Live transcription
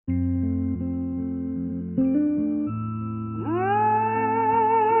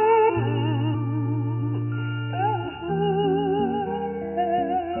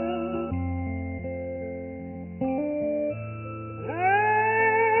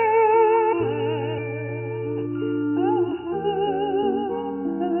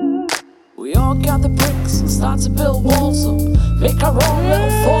gather bricks and start to build walls up. Make our own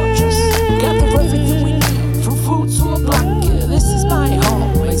little fortress. Gather everything we need, from food to a blanket. This is my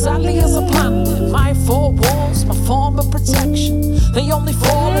home, exactly as I planned it. My four walls, my form of protection. They only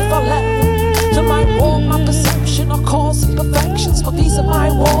fall if I let them. They might warp my perception or cause imperfections, but these are my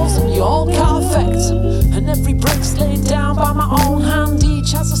walls and you all can't affect them. And every brick's laid down by my own hand.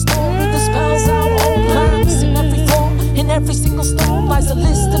 Each has a story that spells out old plans. In every form, in every single stone lies a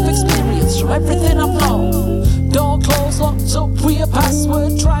list of experience from everything I've known. Door closed, locked up, we a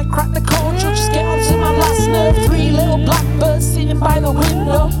password. Try crack the code, you'll just get onto my last nerve. Three little blackbirds sitting by the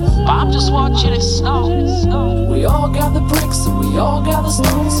window, but I'm just watching it snow. We all gather bricks and we all gather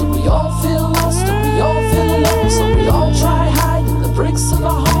stones, and we all feel lost and we all feel alone. So we all try hiding the bricks of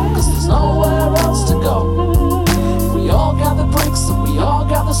our home, cause there's nowhere else to go. We all gather bricks and we all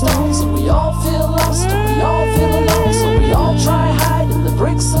gather stones, and we all feel lost and we all feel alone. So we all try hiding the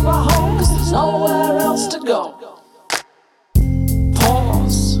bricks of our home, cause there's nowhere else to go.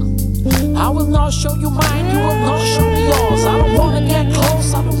 Pause. I will not show you mine, you will not show me yours. I don't wanna get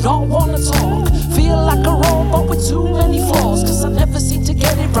close, I do not wanna talk. Feel like a robot with too many flaws, cause I never seem to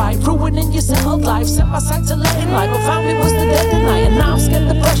get it right. Ruining your settled life, set my sight to letting light, but found it was the dead of night. And now I'm scared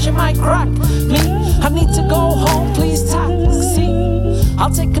the pressure might crack me. I need to go home, please taxi. I'll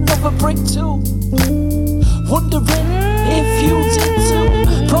take another brick too. Wondering if you did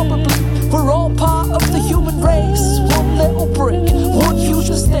too. Probably we're all part of the human race. One little brick, one huge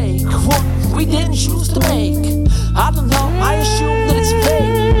mistake, one we didn't choose to make. I don't know, I assume that it's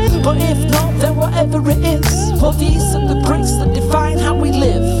fate, but if not, then whatever it is. Well, these are the bricks that define how we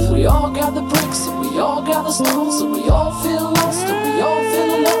live. We all gather bricks and we all gather stones, and we all feel lost and we all feel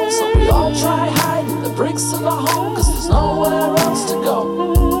alone. So we all try hiding the bricks of our home, cause there's nowhere else to go.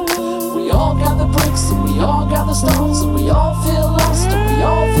 We all gather bricks and we all gather stones, and we all feel lost and we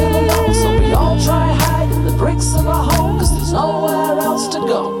all feel alone. So we all try hiding the bricks of our home, cause there's nowhere else to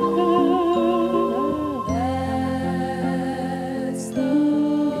go.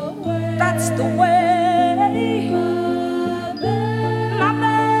 That's the way.